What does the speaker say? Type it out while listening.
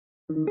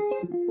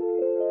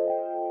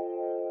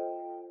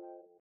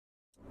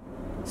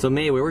So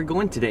May, where we're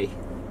going today?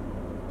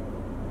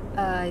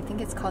 I think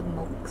it's called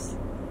Moke's.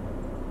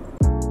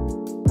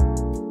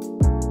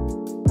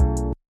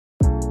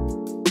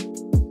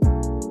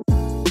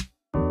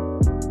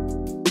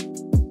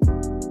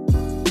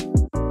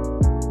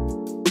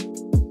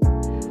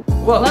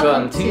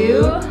 Welcome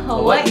to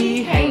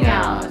Hawaii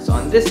Hangouts.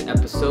 On this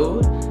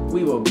episode,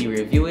 we will be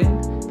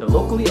reviewing the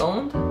locally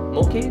owned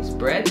Moke's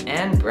Bread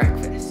and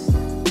Breakfast.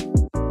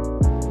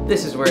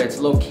 This is where it's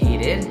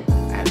located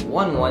at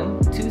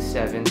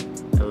 1127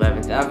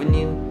 11th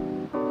Avenue,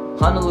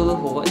 Honolulu,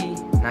 Hawaii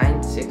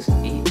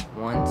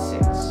 96816.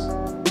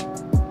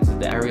 This is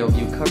the aerial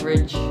view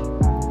coverage.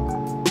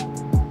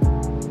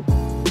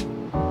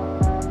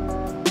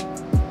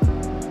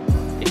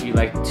 If you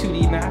like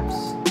 2D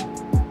maps,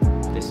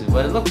 this is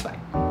what it looks like.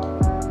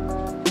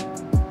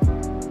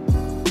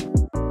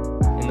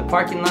 In the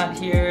parking lot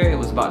here, it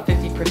was about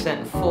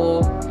 50%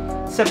 full,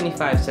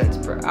 75 cents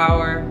per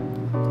hour.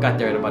 Got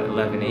there at about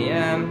 11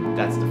 a.m.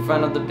 That's the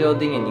front of the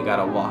building, and you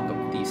gotta walk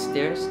up these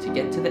stairs to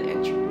get to the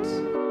entrance.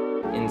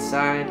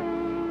 Inside,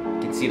 you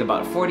can seat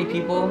about 40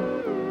 people.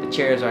 The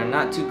chairs are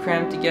not too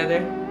cramped together,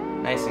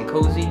 nice and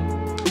cozy.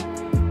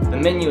 The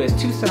menu is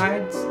two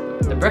sides,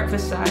 the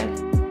breakfast side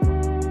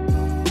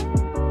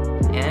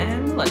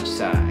and lunch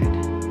side.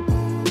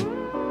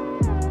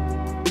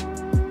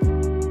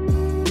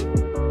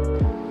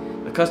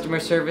 The customer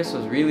service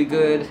was really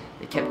good.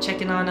 They kept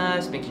checking on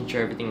us, making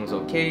sure everything was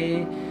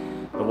okay.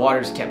 The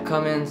waters kept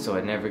coming, so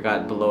it never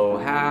got below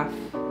half.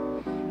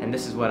 And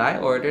this is what I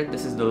ordered.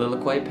 This is the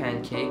lilikoi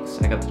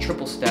pancakes. I got the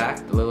triple stack.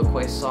 The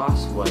lilikoi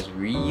sauce was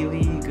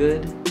really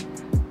good.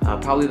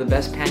 Probably the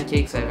best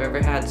pancakes I've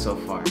ever had so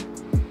far.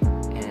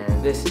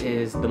 And this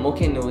is the moke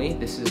nui.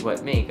 This is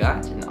what May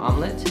got, an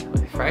omelet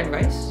with fried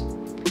rice.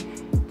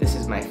 This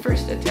is my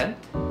first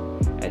attempt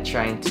at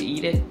trying to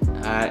eat it.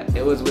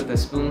 It was with a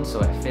spoon,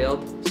 so I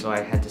failed. So I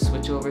had to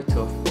switch over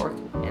to a fork,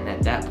 and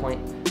at that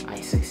point,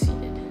 I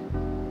succeeded.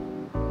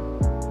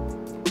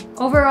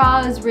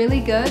 Overall, it was really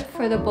good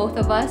for the both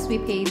of us. We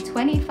paid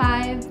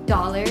 $25,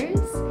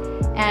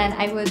 and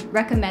I would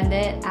recommend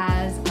it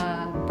as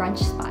a brunch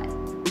spot.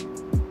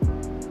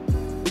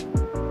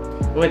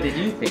 What did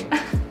you think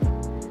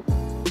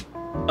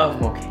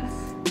of Moke's?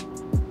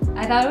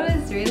 I thought it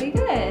was really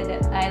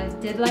good. I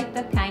did like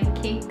the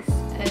pancakes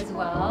as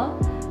well.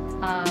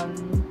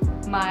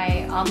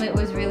 My omelet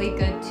was really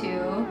good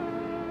too,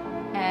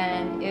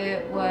 and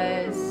it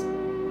was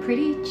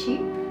pretty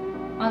cheap.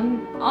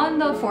 On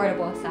the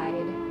affordable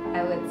side,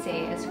 I would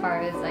say, as far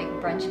as like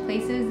brunch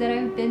places that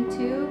I've been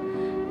to.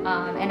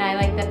 And I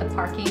like that the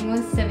parking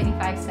was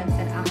 75 cents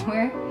an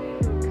hour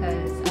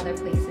because other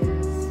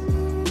places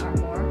are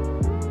more.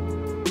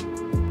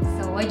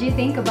 So what do you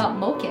think about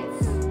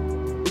Moke's?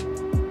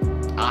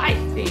 I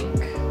think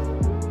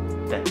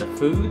that the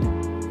food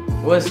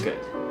was good.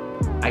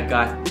 I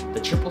got the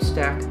triple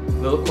stack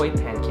lilikoi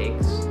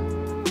pancakes.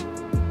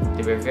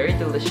 They were very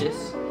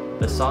delicious.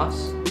 The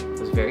sauce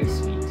was very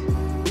sweet,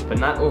 but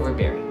not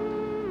overbearing.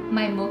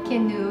 My moke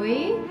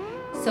nui,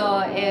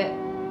 so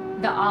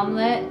the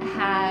omelet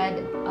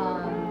had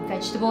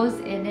vegetables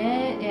in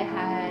it. It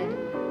had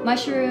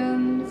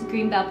mushrooms,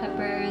 green bell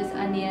peppers,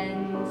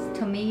 onions,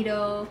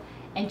 tomato,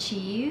 and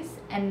cheese.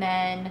 And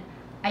then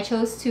I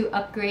chose to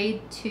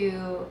upgrade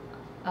to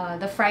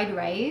the fried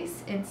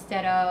rice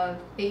instead of,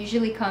 it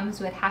usually comes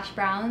with hash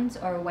browns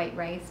or white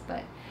rice,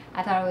 but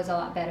I thought it was a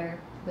lot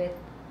better with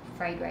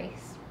fried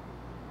rice.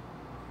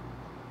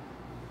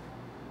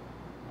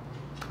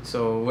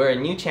 So we're a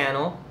new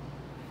channel.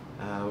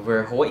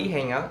 We're Hawaii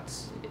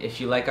Hangouts. If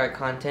you like our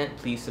content,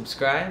 please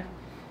subscribe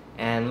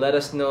and let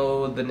us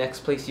know the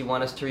next place you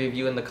want us to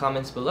review in the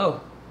comments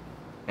below.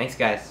 Thanks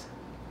guys.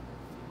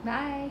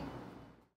 Bye.